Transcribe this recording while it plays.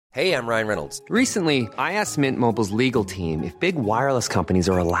Hey, I'm Ryan Reynolds. Recently, I asked Mint Mobile's legal team if big wireless companies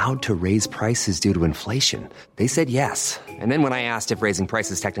are allowed to raise prices due to inflation. They said yes. And then when I asked if raising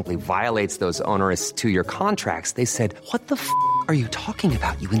prices technically violates those onerous two-year contracts, they said, "What the f*** are you talking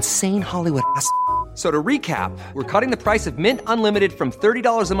about, you insane Hollywood ass?" So to recap, we're cutting the price of Mint Unlimited from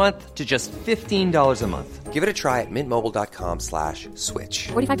 $30 a month to just $15 a month. Give it a try at mintmobile.com/switch.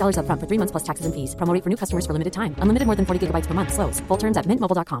 $45 up front for 3 months plus taxes and fees. Promo rate for new customers for limited time. Unlimited more than 40 gigabytes per month. Slows full terms at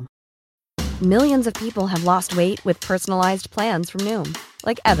mintmobile.com. Millions of people have lost weight with personalized plans from Noom.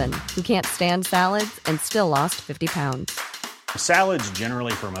 Like Evan, who can't stand salads and still lost 50 pounds. Salads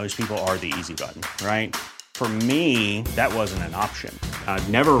generally for most people are the easy button, right? For me, that wasn't an option. I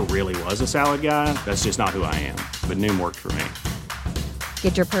never really was a salad guy. That's just not who I am. But Noom worked for me.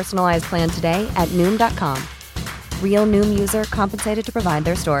 Get your personalized plan today at Noom.com. Real Noom user compensated to provide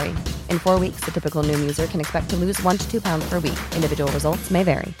their story. In 4 weeks, the typical Noom user can expect to lose 1 to 2 pounds per week. Individual results may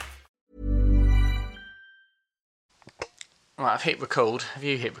vary. Right, I've hit record. Have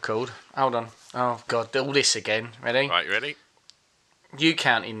you hit record? Hold on. Oh, God, all this again. Ready? Right, you ready? You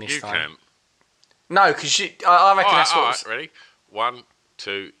counting this You time. can. No, because I reckon that's what... All right, ready? 1,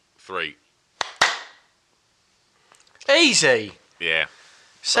 2, 3. Easy. Yeah.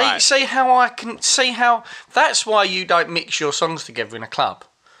 See how I can... See how... That's why you don't mix your songs together in a club.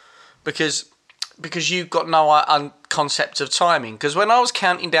 Because you've got no concept of timing. Because when I was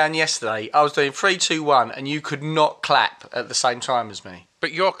counting down yesterday, I was doing 3, 2, 1, and you could not clap at the same time as me.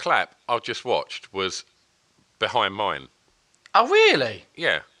 But your clap I just watched was behind mine. Oh, really?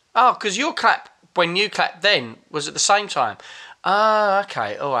 Yeah. Oh, because your clap, when you clapped then, was at the same time. Oh,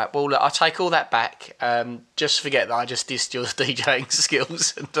 okay. All right. Well, look, I'll take all that back. Just forget that I just dissed your DJing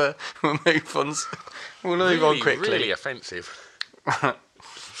skills and we'll move on. We'll move on quickly. Really offensive.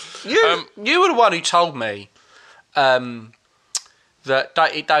 You were the one who told me that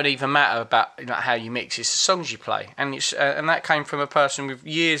it don't even matter about how you mix. It's the songs you play. And and that came from a person with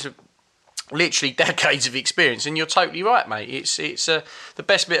years of... literally decades of experience, and you're totally right, mate. It's the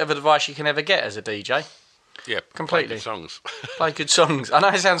best bit of advice you can ever get as a DJ. Yeah, completely. Play good songs. Play good songs. I know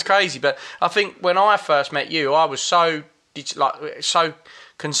it sounds crazy, but I think when I first met you, I was so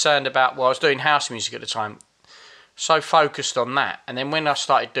concerned about... Well, I was doing house music at the time, so focused on that. And then when I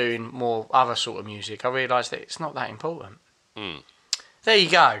started doing more other sort of music, I realised that it's not that important. There you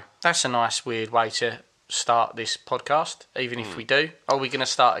go. That's a nice, weird way to start this podcast, even if we do. Are we going to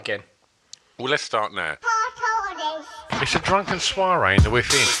start again? Well, let's start now. It's a drunken soiree in the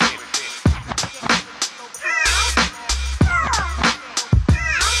within.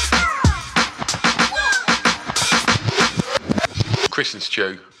 Chris and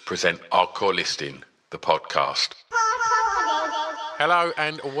Stu present Hardcore Listing, the podcast. Hello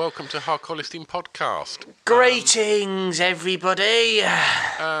and welcome to Hardcore Listing Podcast. Greetings, everybody.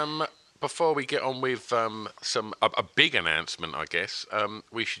 Before we get on with a big announcement, I guess,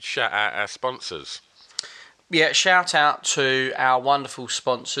 we should shout out our sponsors. Yeah, shout out to our wonderful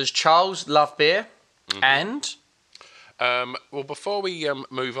sponsors, Charles Love Beer, and... well, before we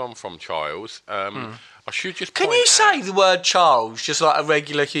move on from Charles, I should just point Can you out... say the word Charles just like a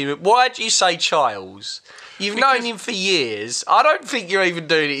regular human? Why do you say Charles? You've known him for years. I don't think you're even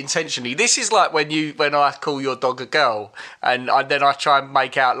doing it intentionally. This is like when I call your dog a girl, and then I try and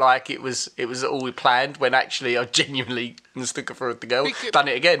make out like it was all planned, when actually I genuinely mistook her for the girl. Done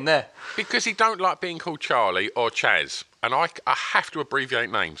it again there. Because he don't like being called Charlie or Chaz, and I have to abbreviate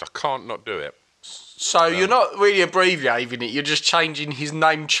names. I can't not do it. So you're not really abbreviating it. You're just changing his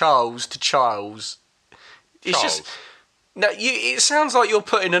name Charles to Charles. It's Charles. just... No, it sounds like you're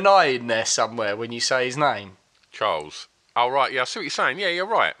putting an I in there somewhere when you say his name. Charles. Oh, right, yeah, I see what you're saying. Yeah, you're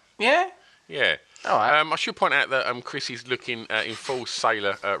right. Yeah? Yeah. All right. I should point out that Chris is looking in full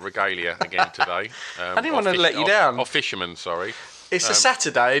sailor regalia again today. I didn't want to let you down. Or fisherman, sorry. It's a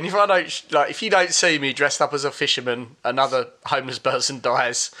Saturday, and if you don't see me dressed up as a fisherman, another homeless person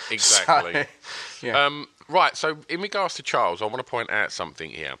dies. Exactly. So, yeah. Right, so in regards to Charles, I want to point out something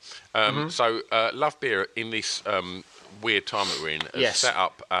here. So Love Beer, in this weird time that we're in, has set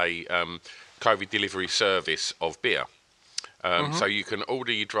up a COVID delivery service of beer. So you can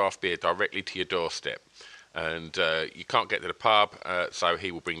order your draft beer directly to your doorstep. And you can't get to the pub, so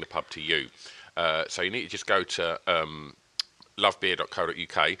he will bring the pub to you. So you need to just go to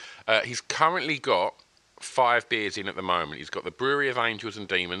lovebeer.co.uk. He's currently got 5 beers in at the moment. He's got the Brewery of Angels and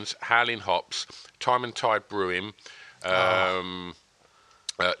Demons, Howling Hops, Time and Tide Brewing,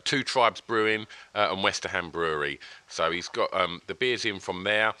 Two Tribes Brewing, and Westerham Brewery. So he's got the beers in from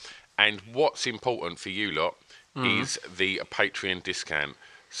there. And what's important for you lot is the Patreon discount.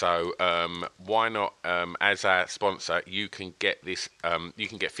 So why not, as our sponsor, you can get this. You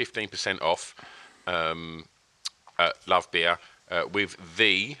can get 15% off Love Beer with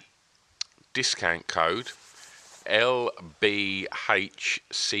the discount code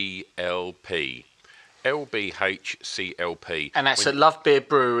LBHCLP. LBHCLP. And that's at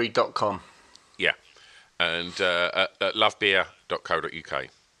lovebeerbrewery.com. Yeah. And at lovebeer.co.uk.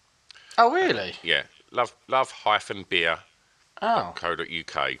 Oh, really? Yeah.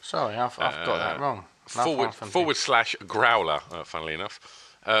 Love-beer.co.uk. Sorry, I've got that wrong. / growler, funnily enough.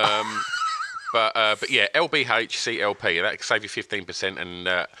 But yeah, LBHCLP. That can save you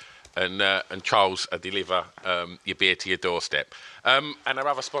 15%, and Charles deliver your beer to your doorstep. And our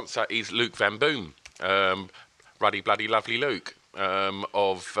other sponsor is Luke Van Boom, ruddy bloody lovely Luke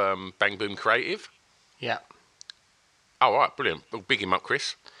of Bang Boom Creative. Yeah. Oh, all right, brilliant. We'll big him up,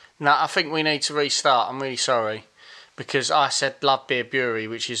 Chris. No, I think we need to restart. I'm really sorry. Because I said Love Beer Brewery,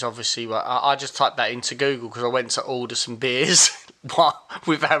 which is obviously what I just typed that into Google because I went to order some beers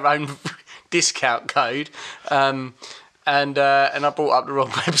with our own discount code, and I brought up the wrong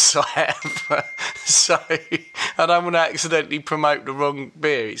website. So I don't want to accidentally promote the wrong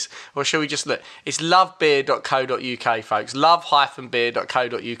beers. Or shall we just look? It's lovebeer.co.uk, folks.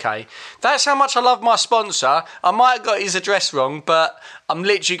 Love-beer.co.uk. That's how much I love my sponsor. I might have got his address wrong, but I'm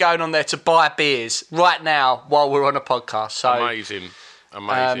literally going on there to buy beers right now while we're on a podcast. So amazing.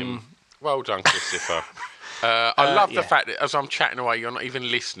 Well done, Christopher. I love the fact that as I'm chatting away, you're not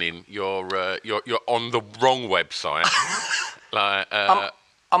even listening. You're on the wrong website.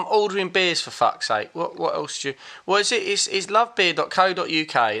 I'm ordering beers for fuck's sake. What else do you? What is it? It's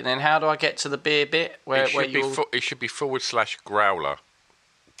lovebeer.co.uk, and then how do I get to the beer bit? It should be / growler.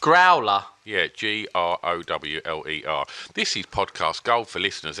 Growler. Yeah, GROWLER. This is podcast gold for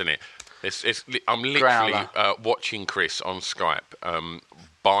listeners, isn't it? I'm literally watching Chris on Skype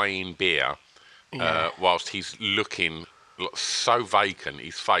buying beer whilst he's looking so vacant.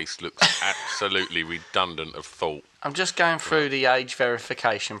 His face looks absolutely redundant of thought. I'm just going through the age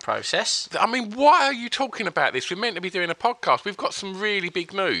verification process. I mean, why are you talking about this? We're meant to be doing a podcast. We've got some really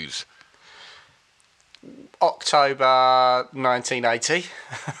big news. October 1980.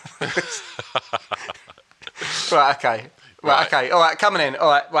 Right, okay. Right, okay. All right, coming in. All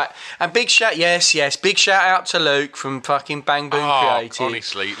right. And big shout out to Luke from fucking Bang Boom Creative.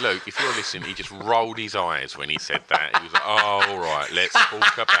 Honestly, Luke, if you're listening, he just rolled his eyes when he said that. He was like, oh, all right, let's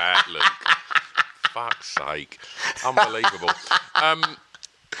talk about Luke. Fuck's sake. Unbelievable.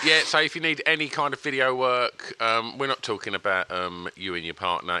 So if you need any kind of video work, we're not talking about you and your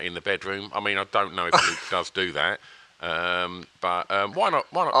partner in the bedroom. I mean, I don't know if Luke does do that. But why not?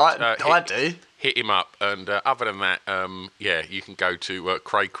 I do. Hit him up. And other than that, you can go to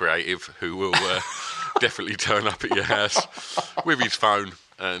Craig Creative, who will definitely turn up at your house with his phone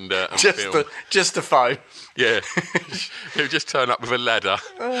and film. Just a phone. Yeah, he'll just turn up with a ladder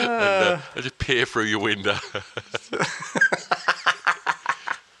and just peer through your window.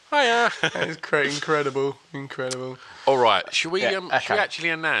 Hiya. It's incredible. All right, should we actually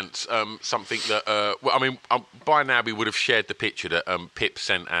announce something that? By now we would have shared the picture that Pip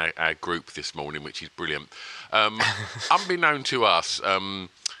sent our group this morning, which is brilliant. Unbeknown to us,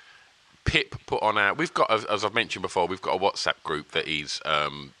 Pip put on our. We've got, as I've mentioned before, we've got a WhatsApp group that is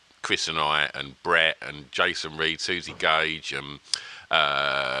Chris and I and Brett and Jason Reed, Susie Gage, and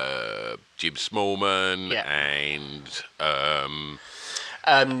Jim Smallman, and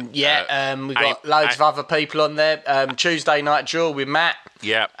we've got loads of other people on there. Tuesday Night Draw with Matt.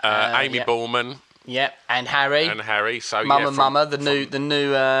 Yeah, Amy Ballman. Yeah, and Harry. So Mama, the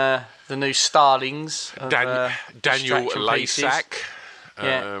new starlings. Of, Daniel Laysack.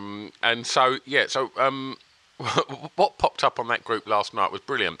 And so what popped up on that group last night was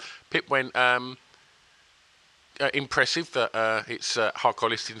brilliant. Pip went, impressive that it's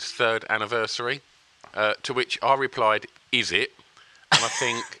Hardcore Listing's 3rd anniversary, to which I replied, is it? And I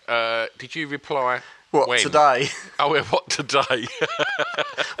think, did you reply, what, when? Today? Oh, yeah, what, today?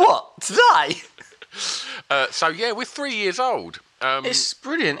 What, today? We're 3 years old. It's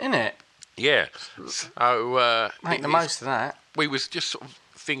brilliant, isn't it? Yeah. So, make the most of that. We was just sort of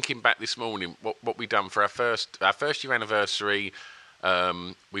thinking back this morning what we done for our first year anniversary.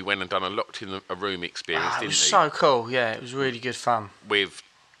 We went and done a locked in a room experience. Didn't we? It was so cool. Yeah, it was really good fun. With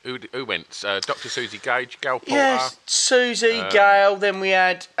who went? Dr. Susie Gage, Gail Porter. Yes, Susie, Gail. Then we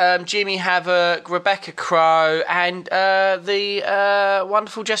had Jimmy Havoc, Rebecca Crow, and the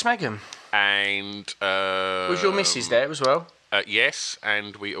wonderful Jess Megan. And was your missus there as well? Yes,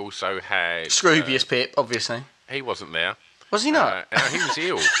 and we also had Scroobius Pip, obviously. He wasn't there. Was he not? He was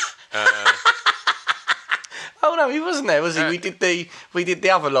ill. Oh no, he wasn't there, was he? We did the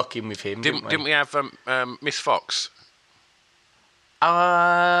other lock-in with him, didn't we have Miss Fox?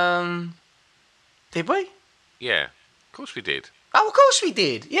 Did we? Yeah, of course we did. Oh, of course we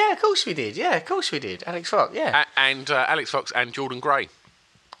did. Yeah, of course we did. Yeah, of course we did. Alex Fox, yeah. And Alex Fox and Jordan Gray.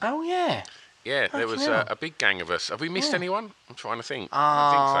 Oh, yeah. Yeah, there was a big gang of us. Have we missed anyone? I'm trying to think.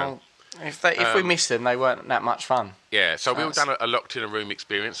 I think so. If we missed them, they weren't that much fun. Yeah, so we all done a locked-in-a-room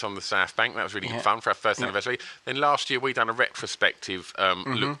experience on the South Bank. That was really good fun for our first anniversary. Then last year we done a retrospective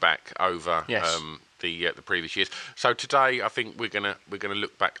look back over the previous years. So today I think we're gonna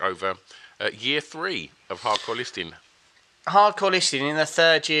look back over year 3 of Hardcore Listing. Hardcore Listing in the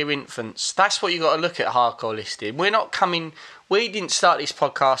third year infants. That's what you got to look at. Hardcore Listing. We didn't start this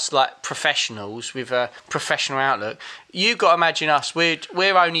podcast like professionals with a professional outlook. You got to imagine us. We're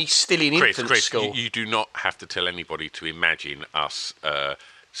only still in infant school. You do not have to tell anybody to imagine us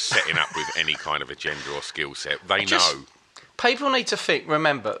setting up with any kind of agenda or skill set. They know. People need to think.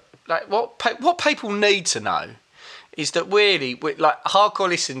 Remember, like what people need to know is that really, like Hardcore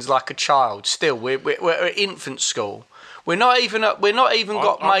Listening's like a child. Still, we're at infant school. We're not even got major roles.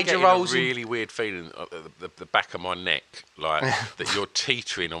 I'm getting a really weird feeling at the back of my neck, like that you're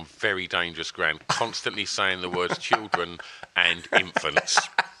teetering on very dangerous ground, constantly saying the words children and infants.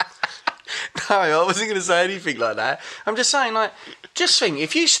 No, I wasn't going to say anything like that. I'm just saying, like, just think,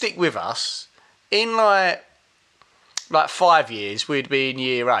 if you stick with us, in like 5 years, we'd be in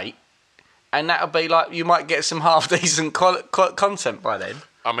year 8, and that'll be like, you might get some half-decent content by then.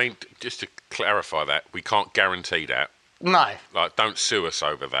 I mean, just to clarify that, we can't guarantee that. No. Like, don't sue us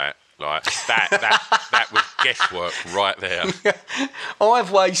over that. Like, that was guesswork right there. I've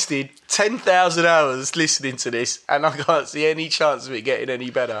wasted 10,000 hours listening to this, and I can't see any chance of it getting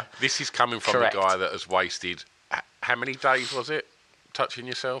any better. This is coming from the guy that has wasted, how many days was it, touching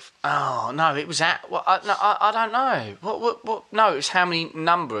yourself? Oh, no, it was at, well, I don't know. What? No, it was how many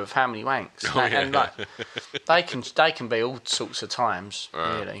wanks. Oh, yeah. And like, they can be all sorts of times,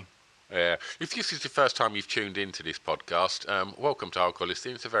 really. Yeah. If this is the first time you've tuned into this podcast, welcome to Hardcore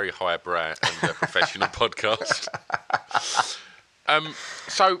Listing. It's a very highbrow and professional podcast.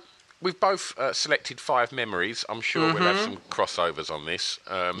 So we've both selected 5 memories. I'm sure we'll have some crossovers on this.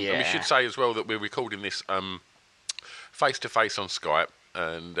 And we should say as well that we're recording this face-to-face on Skype.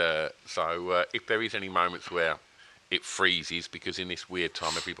 And so if there is any moments where it freezes, because in this weird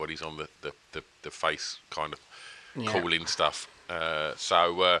time everybody's on the face kind of calling stuff.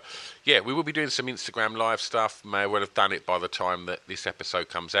 We will be doing some Instagram live stuff. May well have done it by the time that this episode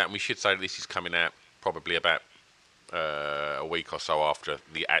comes out. And we should say that this is coming out probably about a week or so after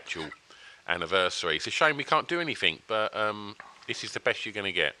the actual anniversary. It's a shame we can't do anything, but this is the best you're going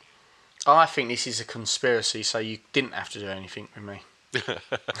to get. I think this is a conspiracy, so you didn't have to do anything with me.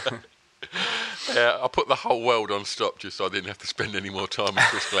 Yeah, I put the whole world on stop just so I didn't have to spend any more time with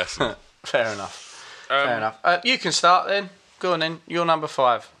Chris Glasson. Fair enough. Fair enough. You can start then. Go on then. You're number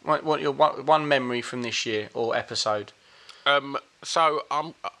 5. What your one memory from this year or episode? So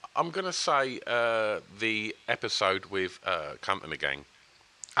I'm going to say the episode with Cunt and the Gang.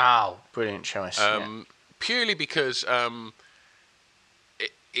 Oh, brilliant choice. Purely because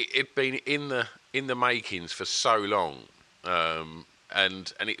it'd been in the makings for so long,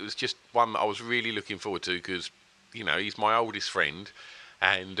 and it was just one that I was really looking forward to because he's my oldest friend,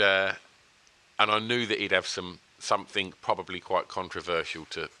 and I knew that he'd have something probably quite controversial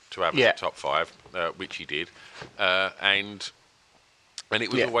to have as a top 5, which he did, and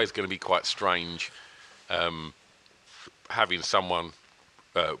it was always going to be quite strange having someone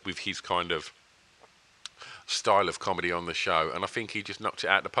with his kind of style of comedy on the show, and I think he just knocked it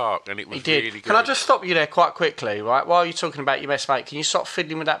out of the park, and it was really good. Can I just stop you there quite quickly, right? While you're talking about your best mate, can you stop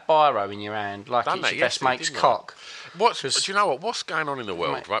fiddling with that biro in your hand like it's your best mate's cock? Do you know what? What's going on in the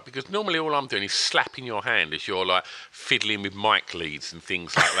world, right? Because normally all I'm doing is slapping your hand as you're like fiddling with mic leads and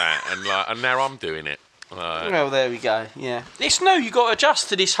things like that, and now I'm doing it. Well, there we go. Yeah, it's new. You got to adjust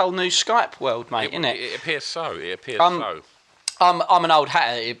to this whole new Skype world, mate, isn't it? It appears so. So. I'm an old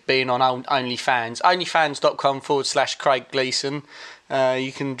hat at it, being on OnlyFans. OnlyFans.com/Craig Gleeson.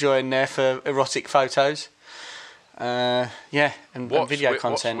 You can join there for erotic photos. And video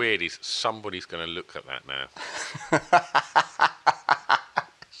content. What's weird is somebody's going to look at that now.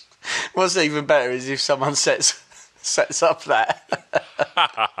 What's even better is if someone sets up that.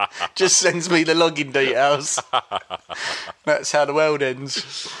 Just sends me the login details. That's how the world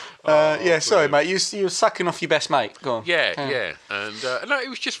ends. Sorry, mate. You were sucking off your best mate. Go on. Yeah. And no, it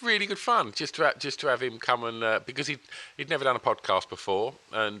was just really good fun just to have him come and because he'd never done a podcast before,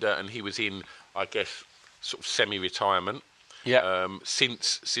 and he was in, I guess, sort of semi-retirement. Yeah.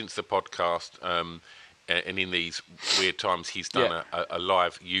 Since the podcast, and in these weird times, he's done a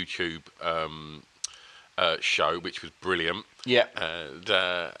live YouTube show, which was brilliant. Yeah.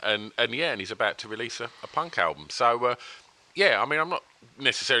 And he's about to release a punk album. So, I mean, I'm not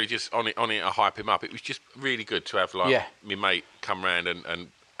necessarily just on it to hype him up. It was just really good to have my mate come round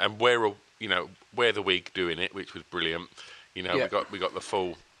and wear the wig doing it, which was brilliant. We got the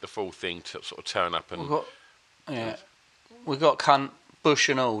full thing to sort of turn up and we got cunt. Bush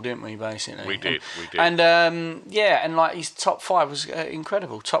and all, didn't we? Basically, we did. And and like his top 5 was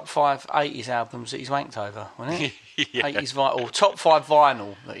incredible. Top 5 80s albums that he's wanked over, wasn't it? 80s or top 5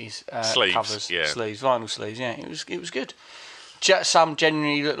 vinyl that he's covers, vinyl sleeves. Yeah, it was good. Some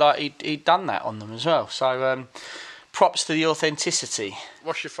genuinely looked like he'd done that on them as well. So props to the authenticity.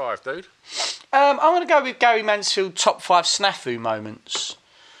 What's your 5, dude? I'm going to go with Gary Mansfield top 5 snafu moments,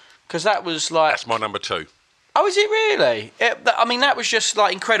 because that was like that's my number 2. Oh, is it really? I mean, that was just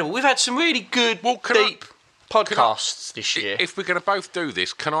like incredible. We've had some really good, deep podcasts this year. If we're going to both do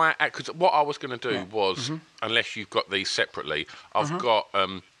this, can I? Because what I was going to do was, unless you've got these separately, I've got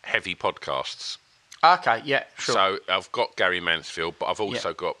heavy podcasts. Okay, yeah, sure. So I've got Gary Mansfield, but I've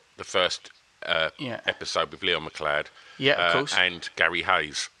also got the first episode with Leon McLeod. Yeah, of course. And Gary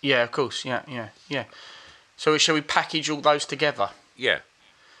Hayes. Yeah, of course. Yeah. So shall we package all those together? Yeah.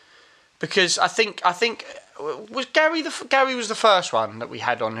 Because I think was Gary was the first one that we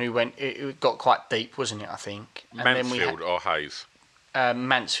had on who went. It got quite deep, wasn't it? I think. And Mansfield or Hayes.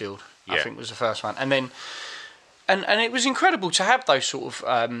 Mansfield, I think, was the first one, and then and it was incredible to have those sort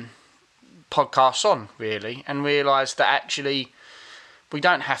of podcasts on, really, and realise that actually we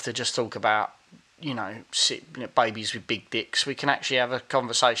don't have to just talk about babies with big dicks. We can actually have a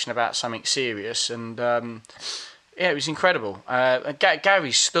conversation about something serious and. Yeah, it was incredible.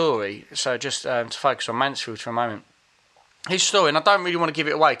 Gary's story, so just to focus on Mansfield for a moment, his story, and I don't really want to give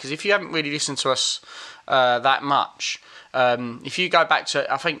it away, because if you haven't really listened to us that much, if you go back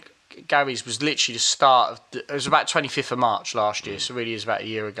to, I think Gary's was literally the start of, it was about 25th of March last year, so it really is about a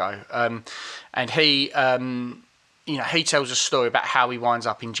year ago, and he, he tells a story about how he winds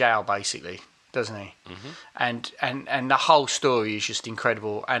up in jail, basically, doesn't he? Mm-hmm. And the whole story is just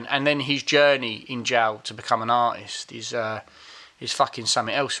incredible. And then his journey in jail to become an artist is fucking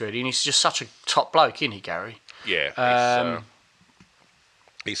something else, really. And he's just such a top bloke, isn't he, Gary? Yeah.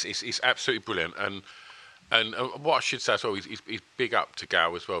 He's absolutely brilliant. And what I should say as well, he's big up to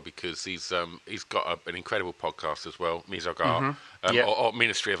Gal as well, because he's got an incredible podcast as well, Mizogar, or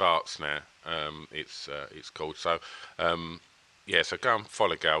Ministry of Arts now. It's called. So. So go and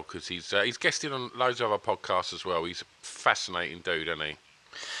follow Gal, because he's guested on loads of other podcasts as well. He's a fascinating dude, isn't he?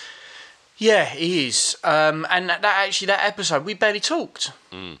 Yeah, he is. And that episode, we barely talked.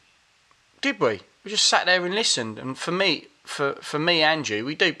 Did we? We just sat there and listened. And for me and you,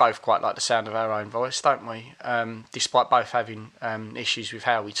 we do both quite like the sound of our own voice, don't we? Despite both having issues with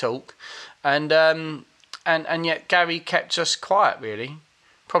how we talk. And yet Gary kept us quiet, really.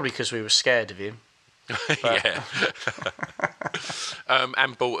 Probably because we were scared of him. Yeah.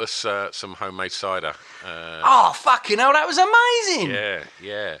 And bought us some homemade cider. Fucking hell, that was amazing!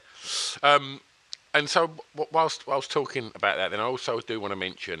 Yeah. And so, whilst talking about that, then I also do want to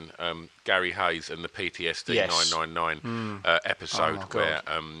mention Gary Hayes and the PTSD 999 episode, where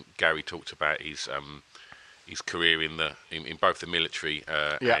Gary talked about his career in both the military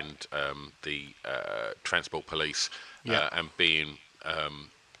and the transport police, and being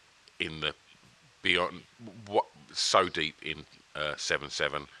in the beyond what so deep in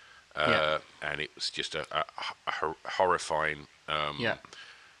 7/7, and it was just a horrifying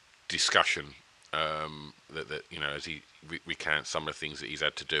discussion that as he recounts some of the things that he's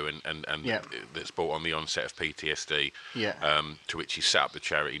had to do and that's brought on the onset of PTSD, to which he set up the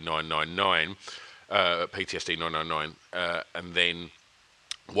charity 999, PTSD 999, and then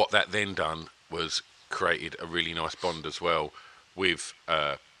what that then done was created a really nice bond as well with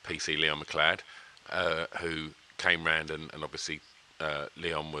PC Leon McLeod, who came round and obviously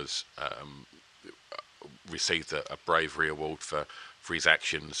Leon was received a bravery award for his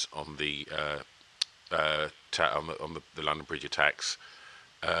actions on the London Bridge attacks,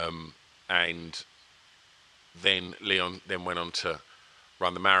 and then Leon went on to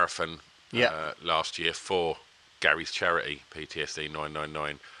run the marathon last year for Gary's charity PTSD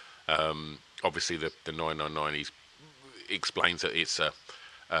 999. Obviously the 999 he explains that it's a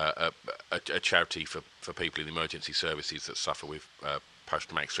charity for people in emergency services that suffer with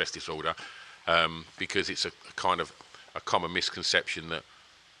post-traumatic stress disorder, because it's a kind of a common misconception that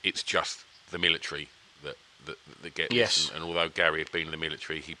it's just the military that get this. And although Gary had been in the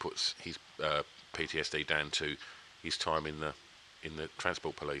military, he puts his PTSD down to his time in the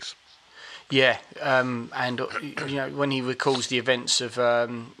transport police. Yeah, and when he recalls the events of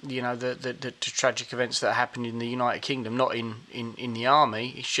the tragic events that happened in the United Kingdom, not in the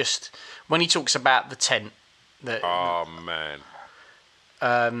army. It's just when he talks about the tent. Oh man.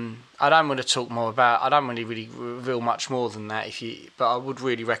 I don't want to talk more about. I don't really reveal much more than that. But I would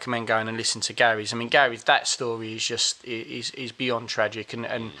really recommend going and listen to Gary's. I mean, Gary's, that story is just is beyond tragic,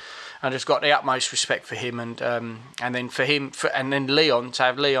 and I just got the utmost respect for him, and then for him, and then Leon, to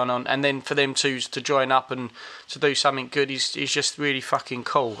have Leon on, and then for them to join up and to do something good is just really fucking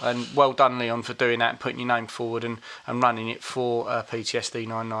cool. And well done, Leon, for doing that and putting your name forward and running it for PTSD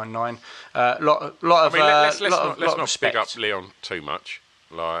 999. Let's not big up Leon too much.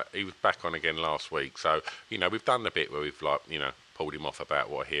 Like, he was back on again last week, so we've done the bit where we've pulled him off about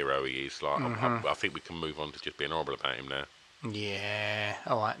what a hero he is. Like, I think we can move on to just being horrible about him now. Yeah,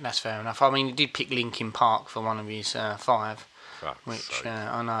 all right, that's fair enough. I mean, he did pick Linkin Park for one of his 5, which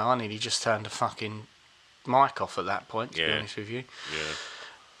I know I nearly just turned the fucking mic off at that point. To be honest with you. Yeah.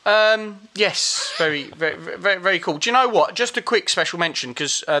 Yes, very, very, very, very cool. Do you know what? Just a quick special mention,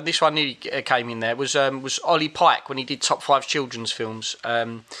 because this one nearly came in there, was Ollie Pike when he did Top 5 Children's Films.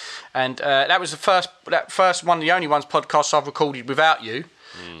 And that was the first one, the only one's podcast I've recorded without you,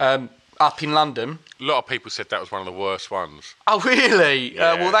 up in London. A lot of people said that was one of the worst ones. Oh, really?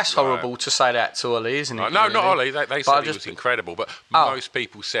 Yeah, well, that's horrible to say that to Ollie, isn't it? No, really? Not Ollie. They said it was incredible, but most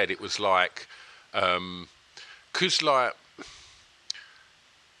people said it was like...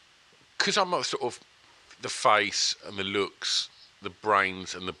 Because I'm not sort of the face and the looks, the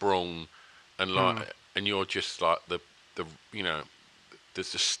brains and the brawn, and and you're just like the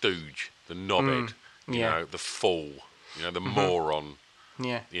there's the stooge, the knobhead, the fool, the moron.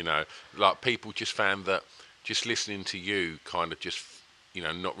 Yeah. Like people just found that just listening to you kind of just,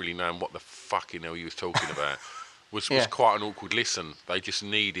 not really knowing what the fucking hell you was talking about was quite an awkward listen. They just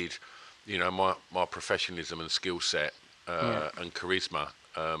needed, my professionalism and skill set and charisma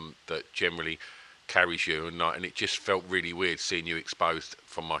that generally carries you, and it just felt really weird seeing you exposed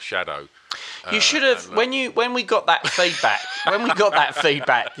from my shadow. You should have when we got that feedback.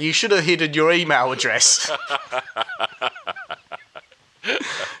 You should have hidden your email address.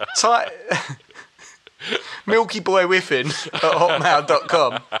 MilkyBoyWhiffin at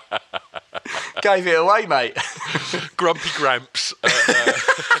hotmail.com. Gave it away, mate. Grumpy Gramps.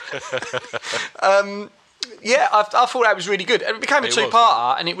 Yeah, I thought that was really good. And it became a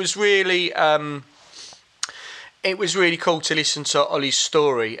two-parter, and it was really cool to listen to Ollie's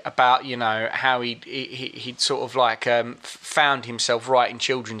story about, how he'd sort of like found himself writing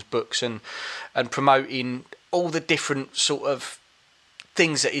children's books and promoting all the different sort of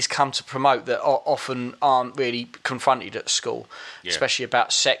things that he's come to promote that often aren't really confronted at school, especially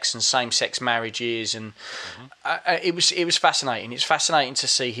about sex and same-sex marriages, and it was fascinating. It's fascinating to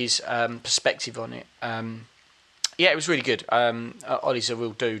see his perspective on it. It was really good. Ollie's a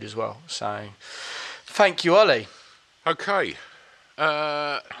real dude as well, so thank you, Ollie. Okay,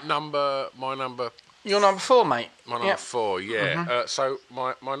 my number. Your number 4, mate. My number 4, yeah. So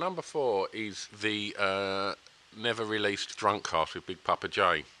my number 4 is the never released drunk cast with Big Papa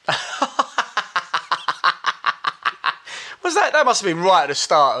J. Was that must have been right at the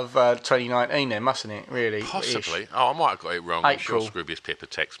start of 2019 then, mustn't it, really? Possibly. Oh, I might have got it wrong. I'm sure Scroobius Pip would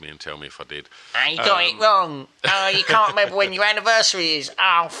text me and tell me if I did. You got it wrong. Oh, you can't remember when your anniversary is.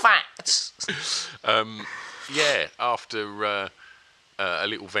 Oh, facts. After a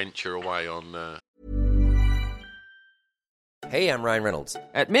little venture away on... Hey, I'm Ryan Reynolds.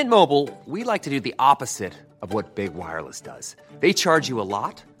 At Mint Mobile, we like to do the opposite of what Big Wireless does. They charge you a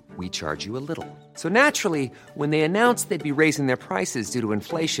lot, we charge you a little. So naturally, when they announced they'd be raising their prices due to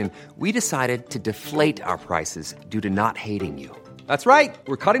inflation, we decided to deflate our prices due to not hating you. That's right.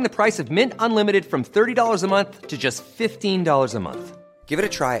 We're cutting the price of Mint Unlimited from $30 a month to just $15 a month. Give it a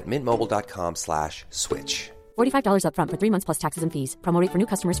try at mintmobile.com/switch. $45 up front for 3 months plus taxes and fees. Promo rate for new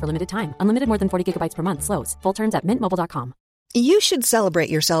customers for limited time. Unlimited more than 40 gigabytes per month. Slows full terms at mintmobile.com. You should celebrate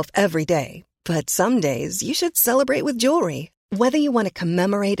yourself every day, but some days you should celebrate with jewelry. Whether you want to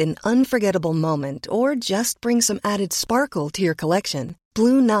commemorate an unforgettable moment or just bring some added sparkle to your collection,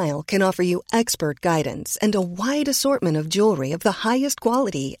 Blue Nile can offer you expert guidance and a wide assortment of jewelry of the highest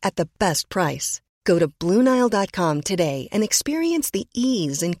quality at the best price. Go to BlueNile.com today and experience the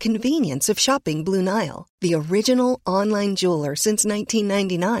ease and convenience of shopping Blue Nile, the original online jeweler since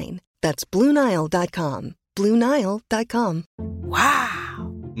 1999. That's BlueNile.com. BlueNile.com.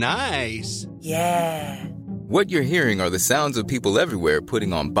 Wow. Nice. Yeah. What you're hearing are the sounds of people everywhere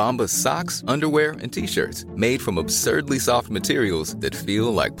putting on Bombas socks, underwear, and T-shirts made from absurdly soft materials that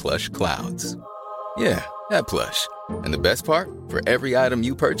feel like plush clouds. Yeah, that plush. And the best part? For every item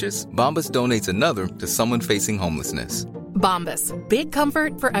you purchase, Bombas donates another to someone facing homelessness. Bombas. Big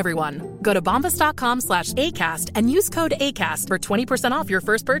comfort for everyone. Go to bombas.com/ACAST and use code ACAST for 20% off your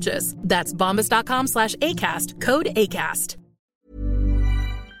first purchase. That's bombas.com/ACAST. Code ACAST.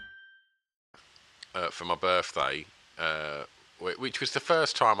 For my birthday, which was the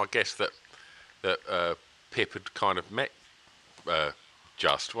first time, I guess, that Pip had kind of met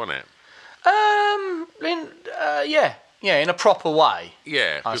Just, wasn't it? Yeah, in a proper way.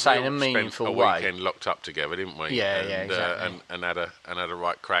 Yeah, I say in a meaningful way. A weekend locked up together, didn't we? Yeah, exactly. And had a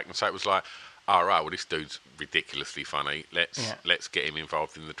right crack, and so it was like, all right, well, this dude's ridiculously funny. Let's get him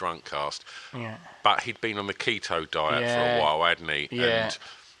involved in the drunk cast. Yeah. But he'd been on the keto diet for a while, hadn't he? Yeah.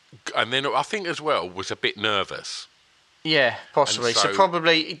 And then I think as well was a bit nervous. Yeah, possibly. So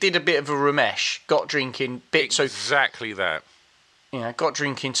probably he did a bit of a Ramesh, got drinking bits. Exactly that. Yeah, got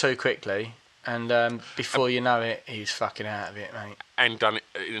drinking too quickly. And before you know it, he was fucking out of it, mate. And done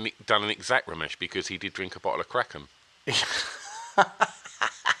an exact Ramesh because he did drink a bottle of Kraken.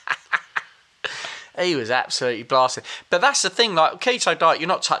 He was absolutely blasted. But that's the thing, like keto diet, you're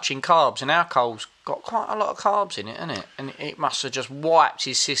not touching carbs, and alcohol's got quite a lot of carbs in it, hasn't it? And it must have just wiped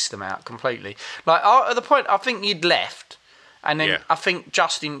his system out completely. Like at the point, I think you'd left, and then I think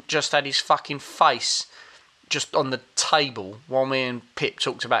Justin just had his fucking face just on the table while me and Pip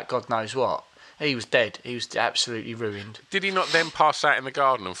talked about God knows what. He was dead. He was absolutely ruined. Did he not then pass out in the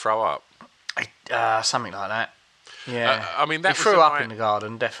garden and throw up? Something like that. Yeah. I mean, that he threw up in the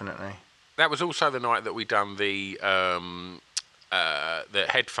garden, definitely. That was also the night that we done the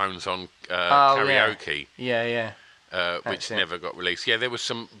headphones on karaoke. Yeah. Which never got released. Yeah, there was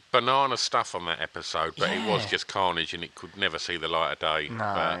some banana stuff on that episode, but it was just carnage, and it could never see the light of day.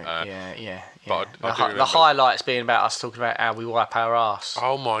 No, yeah. But the highlights being about us talking about how we wipe our arse.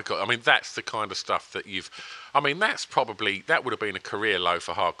 Oh my God! I mean, that's the kind of stuff that you've. I mean, that would have been a career low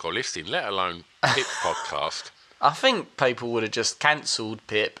for hardcore listening, let alone Pip podcast. I think people would have just cancelled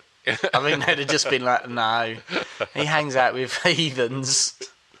Pip. I mean, they'd have just been like, no, he hangs out with heathens.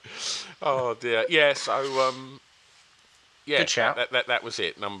 Oh dear. Yeah. So. Yeah, good shout. That was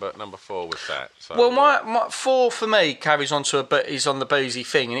it. Number 4 was that. So, well, my 4 for me carries on is on the boozy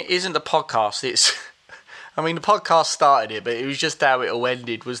thing, and it isn't the podcast. It's, I mean, the podcast started it, but it was just how it all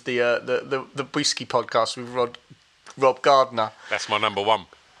ended. Was the whiskey podcast with Rob Gardner? That's my number 1.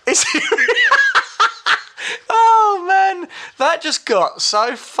 Is it? Oh man, that just got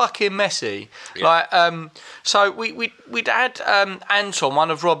so fucking messy. Yeah. Like, so we'd had Anton, one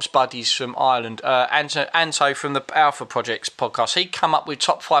of Rob's buddies from Ireland, Anto from the Alpha Projects podcast. He'd come up with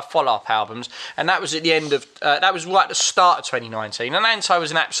top 5 follow-up albums, and that was at the end of that was right at the start of 2019. And Anto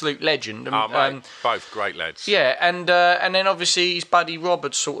was an absolute legend. Mate, both great lads. Yeah, and then obviously his buddy Rob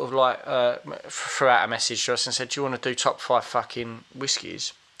had sort of like threw out a message to us and said, "Do you want to do top 5 fucking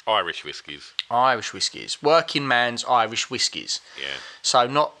whiskies?" Irish whiskies. Working man's Irish whiskies. Yeah. So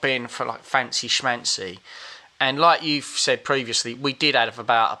not being for like fancy schmancy. And like you've said previously, we did have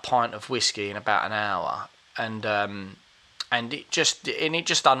about a pint of whiskey in about an hour, and it just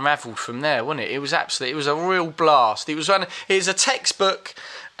unravelled from there, wasn't it? It was a real blast. It was a textbook.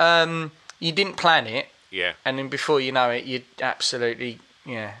 You didn't plan it. Yeah. And then before you know it, you'd absolutely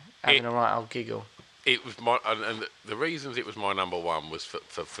having a right old giggle. It was and the reasons it was my number 1 was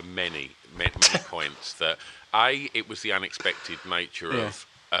for many points. That it was the unexpected nature of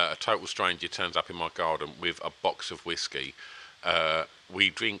a total stranger turns up in my garden with a box of whiskey.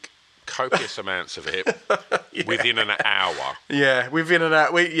 We drink copious amounts of it within an hour. Yeah, within an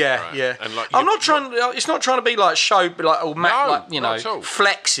hour. Right. Yeah. And like, I'm not trying. It's not trying to be like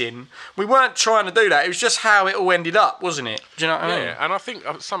flexing. We weren't trying to do that. It was just how it all ended up, wasn't it? Do you know what I mean? Yeah, and I think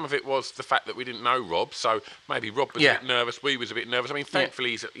some of it was the fact that we didn't know Rob, so maybe Rob was a bit nervous. We was a bit nervous. I mean, thankfully,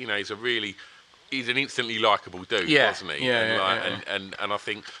 he's an instantly likeable dude, wasn't he? And I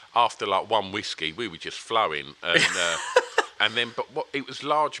think after like one whiskey, we were just flowing. And then, it was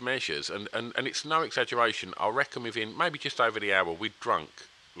large measures, and it's no exaggeration. I reckon within maybe just over the hour, we'd drunk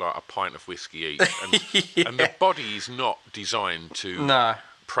like a pint of whiskey each, and the body is not designed to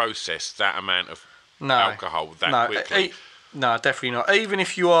process that amount of alcohol that quickly. No, definitely not. Even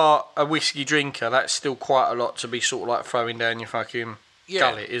if you are a whiskey drinker, that's still quite a lot to be sort of like throwing down your fucking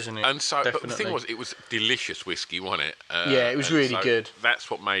gullet, isn't it? And so, but the thing was, it was delicious whiskey, wasn't it? It was really good. That's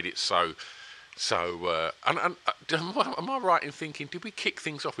what made it so. So, am I right in thinking, did we kick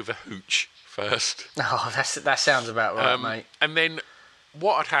things off with a hooch first? Oh, that sounds about right, mate. And then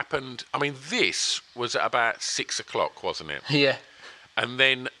what had happened, I mean, this was at about 6 o'clock, wasn't it? Yeah. And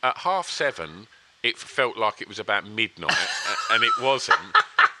then at 7:30, it felt like it was about midnight, and it wasn't.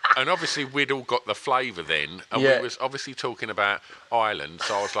 And obviously we'd all got the flavour then, and we was obviously talking about Ireland.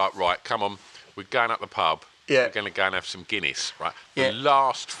 So I was like, right, come on, we're going up the pub. Yeah. We're going to go and have some Guinness, right? Yeah. The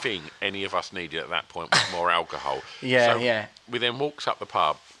last thing any of us needed at that point was more alcohol. Yeah, We then walked up the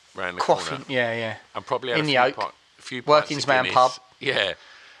pub, round the Quaffing, corner. yeah. And probably had In a the few, Oak. few pints Working's of Man Guinness. pub. Yeah.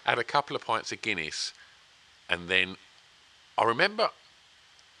 Had a couple of pints of Guinness, and then I remember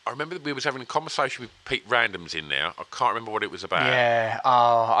that we was having a conversation with Pete Randoms in there. I can't remember what it was about. Yeah.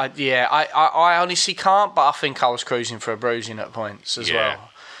 I honestly can't, but I think I was cruising for a bruising at points as well.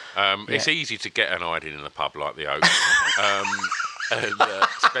 It's easy to get an hiding in a pub like the Oak, and,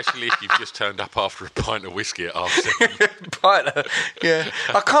 especially if you've just turned up after a pint of whiskey at 7:30.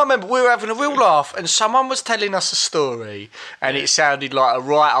 I can't remember. We were having a real laugh, and someone was telling us a story, and it sounded like a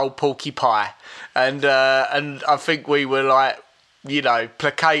right old porky pie, and I think we were like,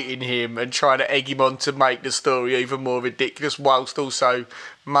 placating him and trying to egg him on to make the story even more ridiculous, whilst also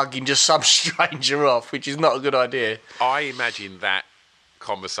mugging just some stranger off, which is not a good idea. I imagine that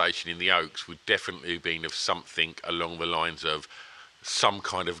conversation in the Oaks would definitely have been of something along the lines of some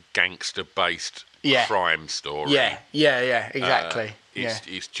kind of gangster-based crime story. Yeah, exactly.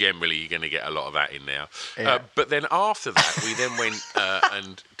 It's generally you're going to get a lot of that in there. Yeah. But then after that, we then went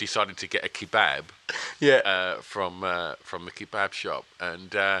and decided to get a kebab. From the kebab shop,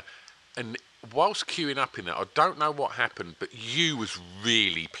 and whilst queuing up in there, I don't know what happened, but you was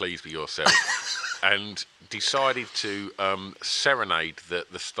really pleased with yourself. And decided to serenade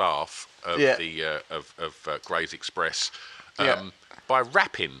the staff of the Grays Express by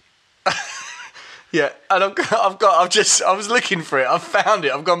rapping. Yeah, and I was looking for it. I found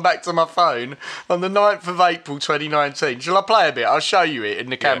it. I've gone back to my phone on the 9th of April 2019. Shall I play a bit? I'll show you it in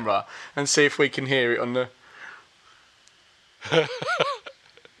the camera and see if we can hear it on the.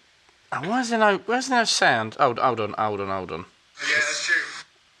 Where's there no sound? Hold on. Yeah, that's true.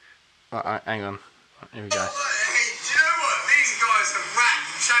 Right, hang on. Here we go. Hey, do you know what? These guys are rap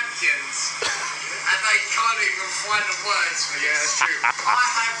champions, and they can't even find the words for this. Yeah, that's true. I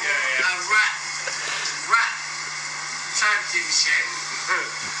have a rap championship.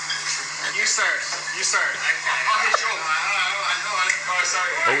 You start. Okay. I'll hit you up. Alright.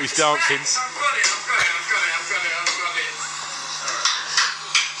 Sorry. Oh, he's dancing. I've got it.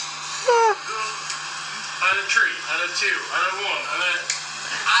 And a 3, and a 2, and a 1, and a...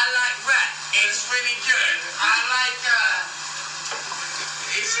 I like rap. It's really good. I like,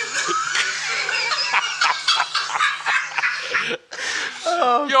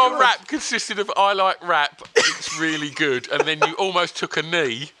 Your rap consisted of I like rap, it's really good, and then you almost took a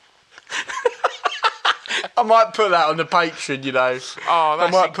knee. I might put that on the Patreon, Oh,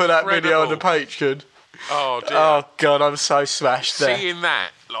 that's I might put that incredible. video on the Patreon. Oh, dear. Oh, God, I'm so smashed there. Seeing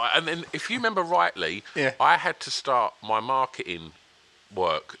that, and then if you remember rightly, I had to start my marketing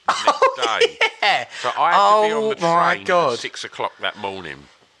work the next day. Yeah. So I had to be on the train at 6 o'clock that morning.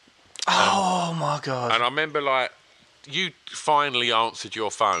 Oh, my God. And I remember, you finally answered your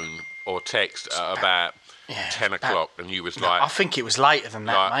phone or text at about 10 o'clock, and you was like... I think it was later than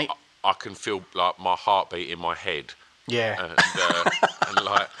that, mate. I can feel, my heartbeat in my head. Yeah.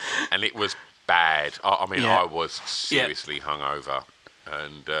 And it was bad. I was seriously hungover,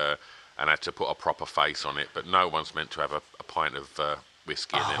 and had to put a proper face on it. But no one's meant to have a pint of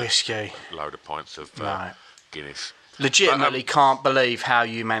whiskey and whiskey. A load of pints of Guinness. Legitimately can't believe how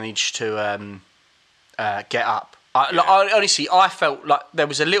you managed to get up. Honestly, I felt like there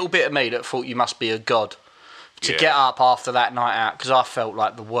was a little bit of me that thought you must be a god to get up after that night out, because I felt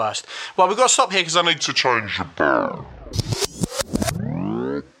like the worst. Well, we've got to stop here because I need to change the bar.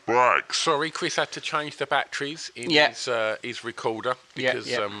 Right. Sorry, Chris had to change the batteries in his recorder because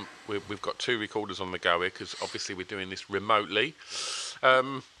we've got 2 recorders on the go here, because obviously we're doing this remotely.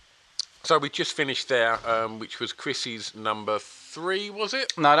 So we just finished there, which was Chris's number 3, was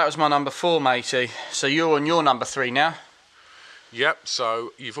it? No, that was my number 4, matey. So you're on your number 3 now. Yep,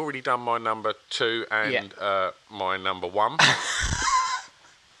 so you've already done my number 2 and my number 1.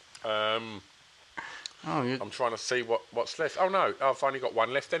 I'm trying to see what's left. Oh, no, I've only got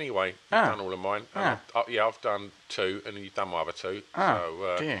 1 left anyway. You've done all of mine. I've done 2, and you've done my other 2.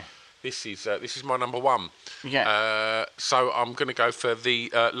 Dear. This is my number 1. Yeah. So I'm going to go for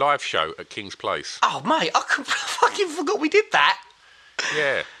the live show at King's Place. Oh, mate, I fucking forgot we did that.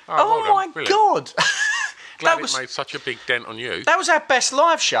 Yeah. Oh well my God. Glad it made such a big dent on you. That was our best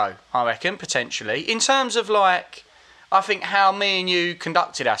live show, I reckon, potentially. In terms of, I think how me and you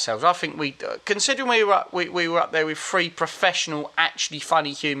conducted ourselves. I think we, considering we were up there with 3 professional, actually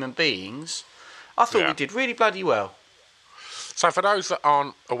funny human beings, I thought we did really bloody well. So for those that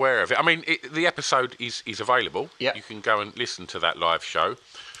aren't aware of it, I mean, the episode is available. Yep. You can go and listen to that live show.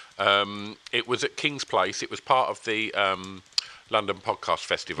 It was at King's Place. It was part of the London Podcast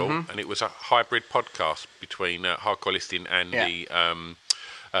Festival, and it was a hybrid podcast between Hardcore Listing and the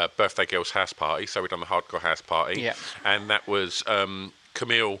Birthday Girls House Party. So we'd done the Hardcore House Party, and that was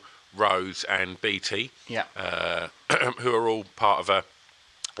Camille, Rose, and BT, who are all part of a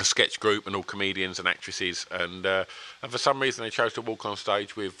sketch group and all comedians and actresses, and for some reason they chose to walk on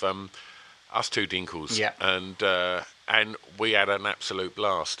stage with us two dinkles, and we had an absolute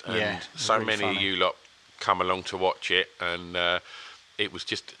blast, and so really many funny. Of you lot come along to watch it, and it was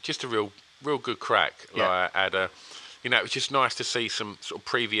just a real good crack. Like, I had it was just nice to see some sort of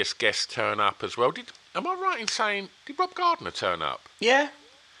previous guests turn up as well. Am I right in saying, did Rob Gardner turn up? Yeah,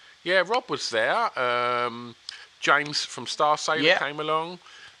 Rob was there. James from Star Sailor came along.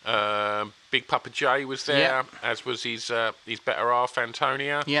 Big Papa J was there, as was his better half,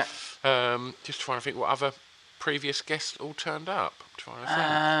 Antonia. Just trying to think what other previous guests all turned up.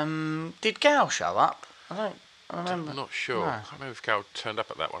 Did Gal show up? I remember. I'm not sure. No. I can't remember if Gal turned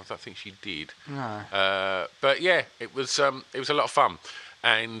up at that one. I don't think she did. No. But yeah, it was a lot of fun,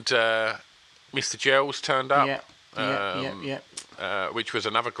 and Mr. Gels turned up. Which was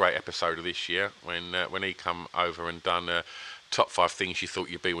another great episode of this year when he come over and done top 5 things you thought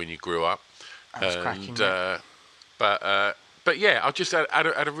you'd be when you grew up. That was cracking. But yeah, I just had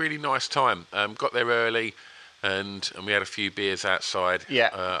a really nice time. Got there early, and we had a few beers outside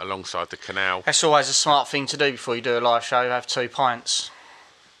alongside the canal. That's always a smart thing to do before you do a live show, have 2 pints.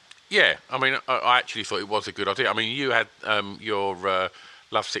 Yeah, I mean, I actually thought it was a good idea. I mean, you had your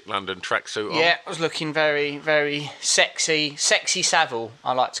Lovesick London tracksuit on. Yeah, I was looking very, very sexy Savile,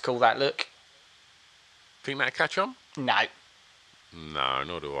 I like to call that look. Think that'd catch on? No. No,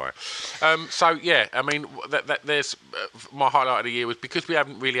 nor do I. So yeah, I mean, there's my highlight of the year was because we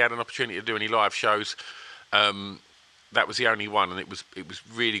haven't really had an opportunity to do any live shows. That was the only one, and it was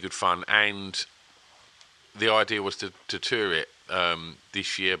really good fun. And the idea was to tour it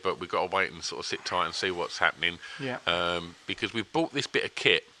this year, but we've got to wait and sort of sit tight and see what's happening. Because we've bought this bit of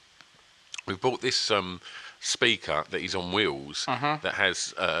kit. We've bought this speaker that is on wheels that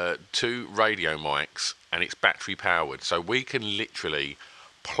has 2 radio mics, and it's battery powered, so we can literally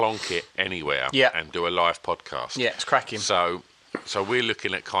plonk it anywhere and do a live podcast. Yeah, it's cracking. So we're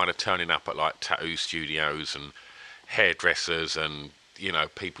looking at kind of turning up at like tattoo studios and hairdressers and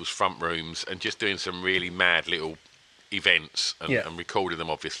people's front rooms and just doing some really mad little events and recording them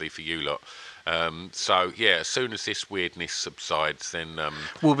obviously for you lot. So yeah, as soon as this weirdness subsides, then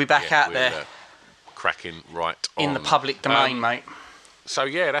we'll be back out there. Cracking right on. In the public domain, mate. So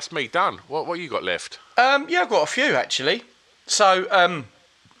yeah, that's me done. What you got left? I've got a few actually. So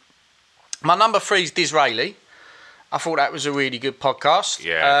my number 3 is Disraeli. I thought that was a really good podcast.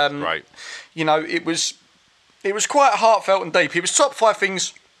 Yeah, great. It was quite heartfelt and deep. It was top 5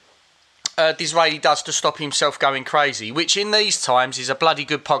 things Disraeli does to stop himself going crazy, which in these times is a bloody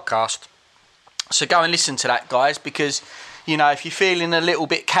good podcast. So go and listen to that, guys, because if you're feeling a little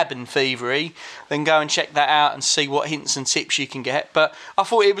bit cabin fevery, then go and check that out and see what hints and tips you can get. But I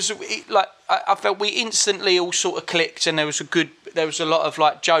thought I felt we instantly all sort of clicked, and there was a lot of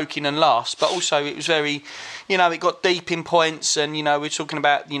like joking and laughs, but also it was very, it got deep in points, and we're talking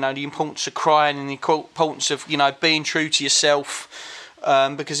about the importance of crying and the importance of being true to yourself,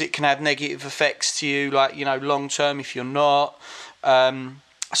 because it can have negative effects to you, like long term if you're not.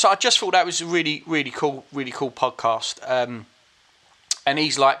 So I just thought that was a really, really cool podcast. And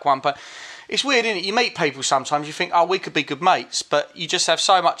he's like one, but it's weird, isn't it? You meet people sometimes, you think, we could be good mates, but you just have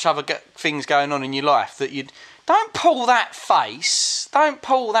so much other things going on in your life that you don't pull that face. Don't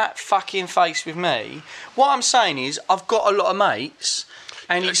pull that fucking face with me. What I'm saying is, I've got a lot of mates,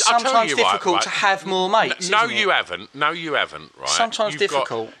 and it's sometimes difficult to have more mates. No, you haven't, right? Sometimes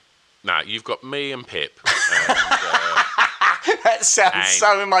difficult. You've got me and Pip. That sounds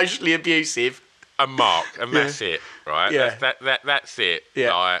so emotionally abusive. And Mark, and that's it, right? Yeah. That's it.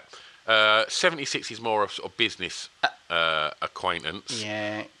 Yeah. Like, 76 is more of sort of business acquaintance.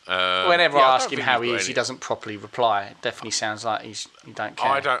 Yeah. Whenever I ask him how he is, he doesn't properly reply. It definitely sounds like he don't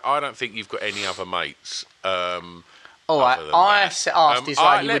care. I don't think you've got any other mates. All right. I asked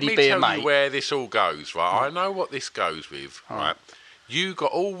Disraeli, would he be a mate? Let me tell you where this all goes, right? I know what this goes with, right? You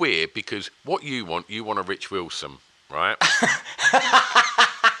got all weird because what you want a Rich Wilson, right?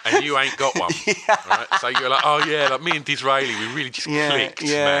 And you ain't got one, right? So you're like, like me and Disraeli, we really just clicked,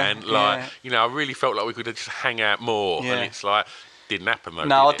 man. Like, I really felt like we could just hang out more, and it's like, didn't happen though.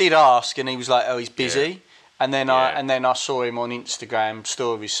 No, I did ask, and he was like, he's busy. Yeah. And then I saw him on Instagram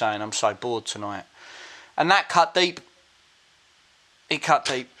stories saying, I'm so bored tonight, and that cut deep. It cut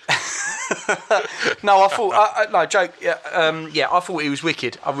deep. No, I thought no joke. I thought he was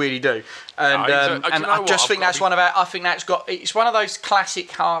wicked. I really do, and I just think that's one of our. I think it's one of those classic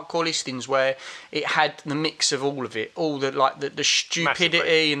hardcore listings where it had the mix of all of it, all the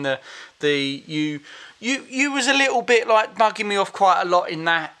stupidity. Massively. And you was a little bit like mugging me off quite a lot in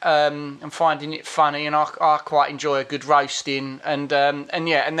that, and finding it funny, and I quite enjoy a good roasting, and then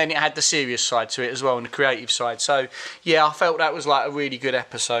it had the serious side to it as well, and the creative side. So yeah, I felt that was like a really good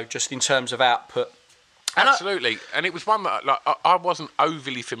episode, just in terms of output. And absolutely, and it was one that I wasn't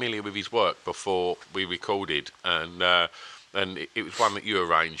overly familiar with his work before we recorded, and it was one that you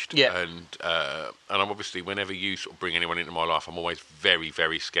arranged. Yeah. And I'm obviously, whenever you sort of bring anyone into my life, I'm always very,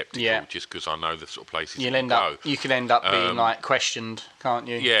 very sceptical, just because I know the sort of places you can end up being like questioned, can't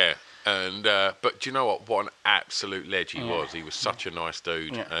you? Yeah. And but do you know what? What an absolute legend he was. He was such a nice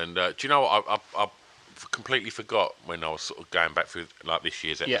dude. Yeah. And do you know what? I completely forgot when I was sort of going back through like this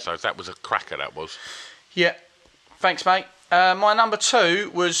year's episodes. That was a cracker. That was. Yeah. Thanks, mate. My number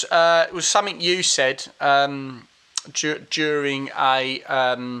 2 was something you said. During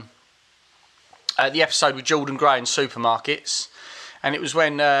the episode with Jordan Gray in supermarkets, and it was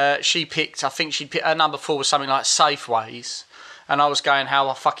when she picked her number 4 was something like Safeways, and I was going, how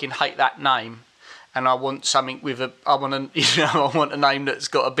I fucking hate that name, and I want something I want a name that's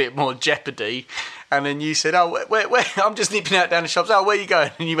got a bit more jeopardy. And then you said, oh, where I'm just nipping out down the shops. Oh, where are you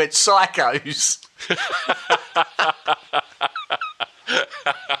going? And you went, Psychos.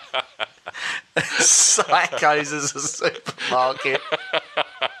 Psychos as a supermarket.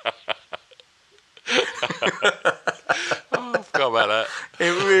 Oh, forgot about that.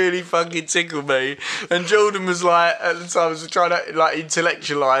 It really fucking tickled me. And Jordan was like, at the time, was trying to like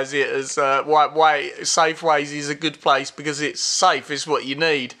intellectualise it as why Safeways is a good place because it's safe. It's what you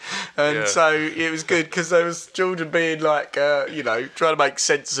need. And so it was good because there was Jordan being like, trying to make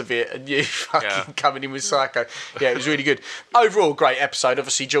sense of it, and you fucking coming in with Psycho. Yeah, it was really good. Overall, great episode.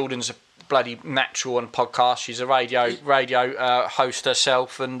 Obviously, Jordan's a bloody natural on podcast. She's a radio host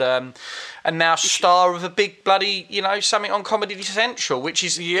herself, and now star of a big bloody something on Comedy Central, which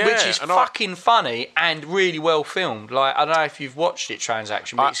is fucking funny and really well filmed. Like, I don't know if you've watched it,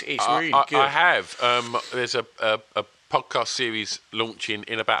 Transaction, but it's really good. I have. There's a podcast series launching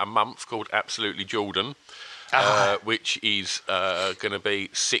in about a month called Absolutely Jordan, which is going to be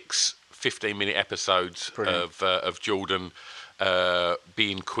 6 15-minute episodes of Jordan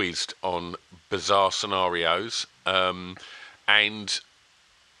being quizzed on bizarre scenarios, and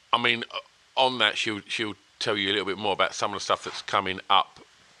I mean, on that she'll tell you a little bit more about some of the stuff that's coming up,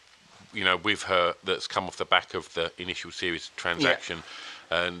 with her, that's come off the back of the initial series Transaction.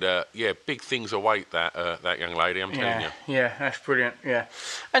 And big things await that young lady, I'm telling you. Yeah, that's brilliant. Yeah,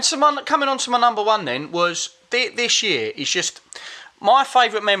 and coming on to my number 1 then was this year is just. My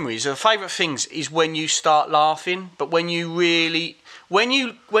favourite memories, or favourite things, is when you start laughing. But when you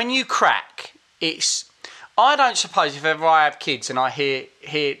crack, it's. I don't suppose if ever I have kids and I hear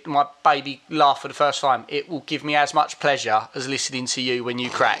my baby laugh for the first time, it will give me as much pleasure as listening to you when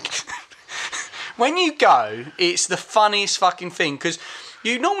you crack. When you go, it's the funniest fucking thing because.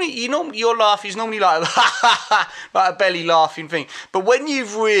 Your laugh is normally like like a belly laughing thing. But when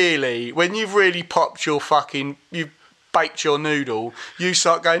you've really popped your fucking baked your noodle, you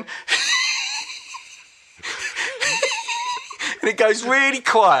start going and it goes really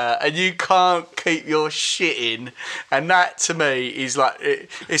quiet and you can't keep your shit in, and that to me is like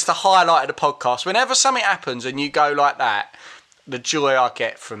it's the highlight of the podcast. Whenever something happens and you go like that, the joy I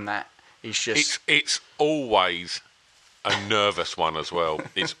get from that is just it's always a nervous one as well.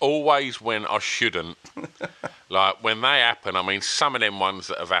 It's always when I shouldn't, like when they happen. I mean, some of them ones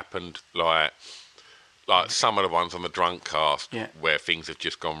that have happened, like some of the ones on the drunk cast where things have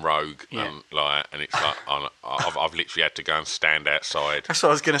just gone rogue, and it's like I've literally had to go and stand outside. That's what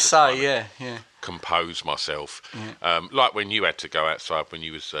I was going to say. Compose myself, like when you had to go outside when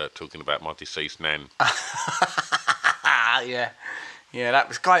you was talking about my deceased nan. Yeah, that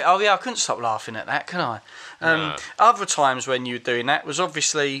was great. Oh yeah, I couldn't stop laughing at that, can I? Other times when you were doing that was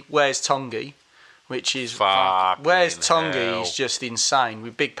obviously Where's Tongi, which is Where's Tongi is just insane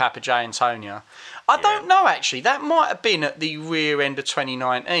with Big Papa J and Tonya. I don't know actually. That might have been at the rear end of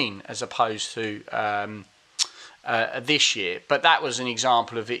 2019 as opposed to this year, but that was an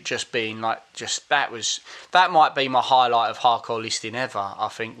example of it just being like that might be my highlight of hardcore listing ever. I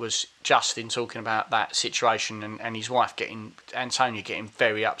think was Justin talking about that situation and his wife Antonia getting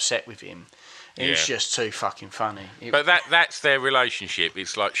very upset with him. It was just too fucking funny. But that's their relationship.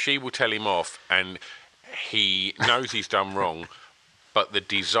 It's like she will tell him off and he knows he's done wrong, but the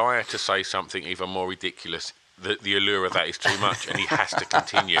desire to say something even more ridiculous the allure of that is too much, and he has to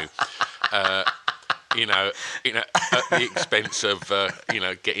continue. At the expense of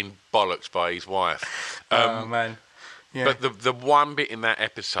getting bollocked by his wife. Oh man! Yeah. But the one bit in that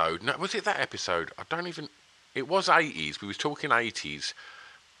episode, no, was it that episode? I don't even. It was 80s. We was talking 80s,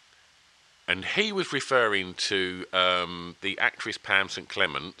 and he was referring to the actress Pam St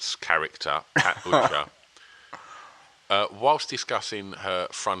Clement's character, Pat Butcher, whilst discussing her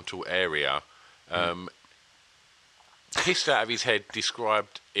frontal area. Pissed out of his head,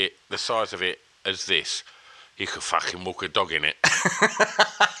 described it, the size of it, as this. You could fucking walk a dog in it.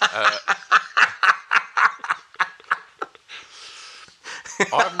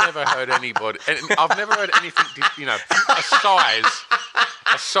 I've never heard anybody, and I've never heard anything, a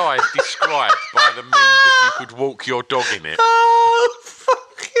size described by the means of you could walk your dog in it. Oh,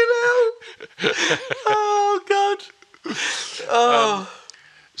 fucking hell. Oh, God. Oh.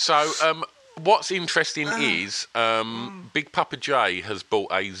 So, what's interesting is Big Papa J has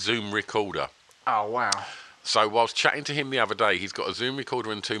bought a Zoom recorder. Oh, wow. So whilst chatting to him the other day, he's got a Zoom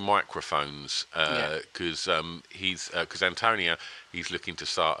recorder and 2 microphones because Antonia, he's looking to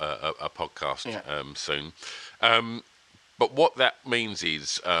start a podcast soon. But what that means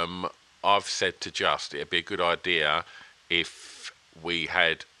is I've said to Just it'd be a good idea if we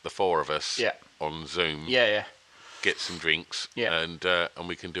had the 4 of us on Zoom. Yeah. Get some drinks and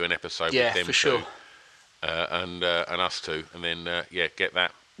we can do an episode with them for too. Sure. And us two, and then get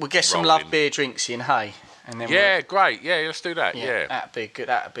that. We'll get some Love Beer drinks in, hey. And then great. Yeah, let's do that. Yeah, that'd be good.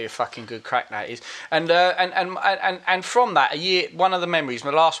 That'd be a fucking good crack. That is. And from that, one of the memories, my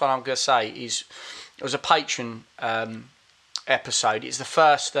last one I'm going to say is it was a Patreon episode. It's the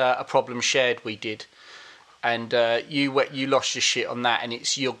first A Problem Shared we did, and you lost your shit on that,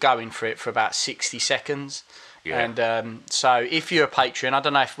 and you're going for it for about 60 seconds. Yeah. And so if you're a Patreon, I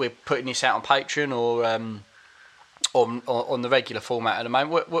don't know if we're putting this out on Patreon or on the regular format at the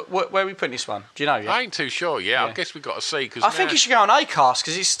moment. Where are we putting this one? Do you know? Yeah? I ain't too sure. Yeah, I guess we've got to see. Cause I think you should go on Acast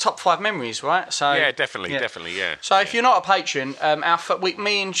because it's top 5 memories, right? So yeah, definitely. So if you're not a Patreon,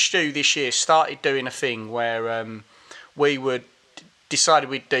 me and Stu this year started doing a thing where we decided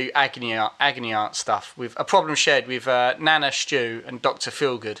we'd do agony art stuff with A Problem Shared with Nana, Stu, and Dr.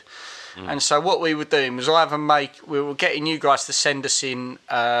 Feelgood. And so what we were doing was we were getting you guys to send us in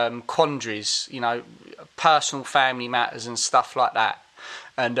quandaries, personal family matters and stuff like that.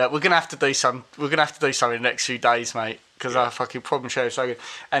 And we're gonna have to do some. We're gonna have to do something in the next few days, mate, because our fucking Problem Share is so good.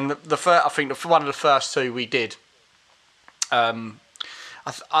 And I think one of the first 2 we did. I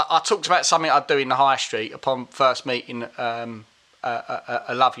talked about something I'd do in the high street upon first meeting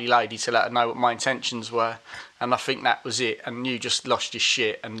a lovely lady to let her know what my intentions were, and I think that was it. And you just lost your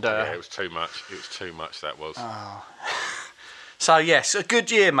shit. And it was too much. It was too much. That was. Oh. So yes, a good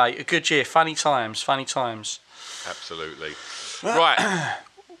year, mate. A good year. Funny times. Absolutely. Right.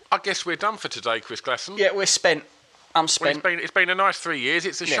 I guess we're done for today, Chris Glasson. Yeah, we're spent. I'm spent. Well, it's been a nice 3 years.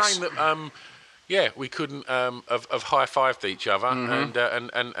 It's a shame that we couldn't have high-fived each other and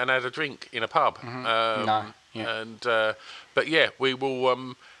had a drink in a pub. No. Yeah. But yeah, we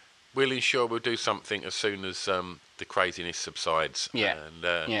will. We'll ensure we'll do something as soon as the craziness subsides. Yeah.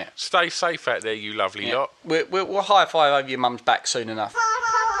 And stay safe out there, you lovely lot. We'll high five over your mum's back soon enough.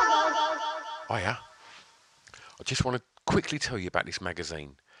 Oh yeah. I just want to quickly tell you about this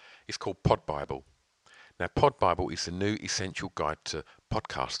magazine. It's called Pod Bible. Now, Pod Bible is the new essential guide to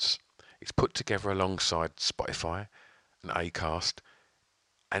podcasts. It's put together alongside Spotify and Acast,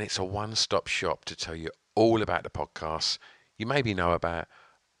 and it's a one-stop shop to tell you all about the podcasts you maybe know about,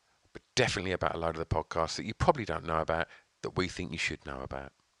 but definitely about a load of the podcasts that you probably don't know about that we think you should know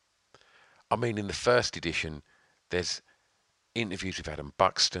about. I mean, in the first edition, there's interviews with Adam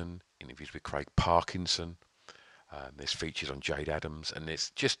Buxton, interviews with Craig Parkinson, there's features on Jade Adams, and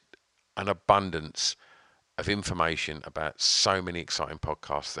there's just an abundance of information about so many exciting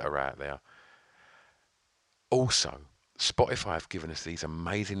podcasts that are out there. Also, Spotify have given us these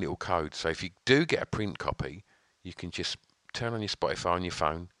amazing little codes. So if you do get a print copy, you can just turn on your Spotify on your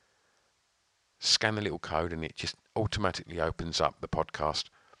phone, scan the little code, and it just automatically opens up the podcast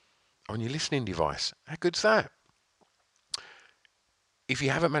on your listening device. How good's that? If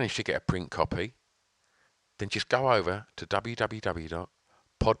you haven't managed to get a print copy, then just go over to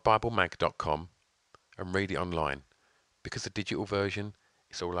www.podbiblemag.com and read it online, because the digital version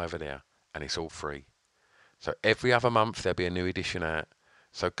is all over there and it's all free. So every other month there'll be a new edition out.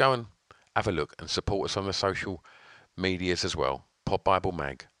 So go and have a look and support us on the social medias as well.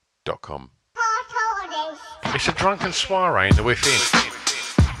 podbiblemag.com. It's a drunken soiree in the within.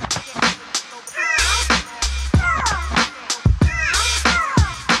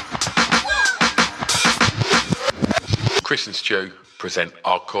 Chris and Stu present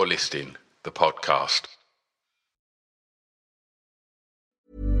Our Core Listing, the podcast.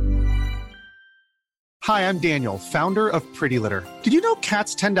 Hi, I'm Daniel, founder of Pretty Litter. Did you know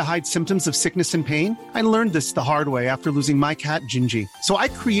cats tend to hide symptoms of sickness and pain? I learned this the hard way after losing my cat, Gingy. So I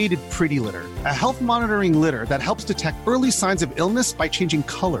created Pretty Litter, a health monitoring litter that helps detect early signs of illness by changing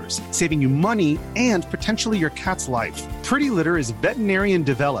colors, saving you money and potentially your cat's life. Pretty Litter is veterinarian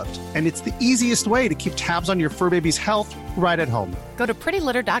developed, and it's the easiest way to keep tabs on your fur baby's health right at home. Go to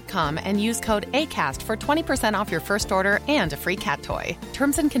prettylitter.com and use code ACAST for 20% off your first order and a free cat toy.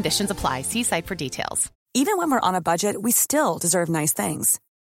 Terms and conditions apply. See site for details. Even when we're on a budget, we still deserve nice things.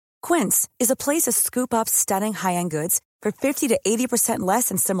 Quince is a place to scoop up stunning high-end goods for 50 to 80% less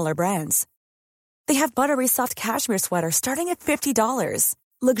than similar brands. They have buttery soft cashmere sweaters starting at $50,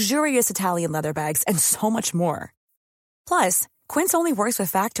 luxurious Italian leather bags, and so much more. Plus, Quince only works with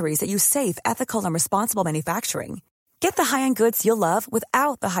factories that use safe, ethical, and responsible manufacturing. Get the high-end goods you'll love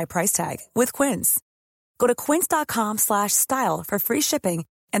without the high price tag with Quince. Go to quince.com/style for free shipping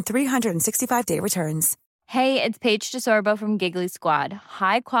and 365-day returns. Hey, it's Paige DeSorbo from Giggly Squad.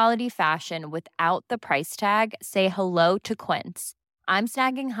 High quality fashion without the price tag. Say hello to Quince. I'm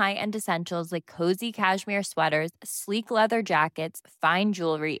snagging high-end essentials like cozy cashmere sweaters, sleek leather jackets, fine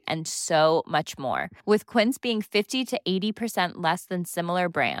jewelry, and so much more. With Quince being 50 to 80% less than similar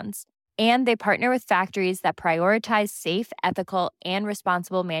brands. And they partner with factories that prioritize safe, ethical, and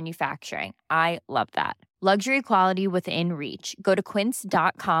responsible manufacturing. I love that. Luxury quality within reach. Go to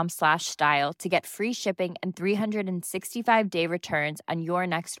quince.com/style to get free shipping and 365-day returns on your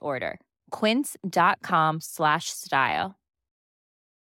next order. Quince.com/style.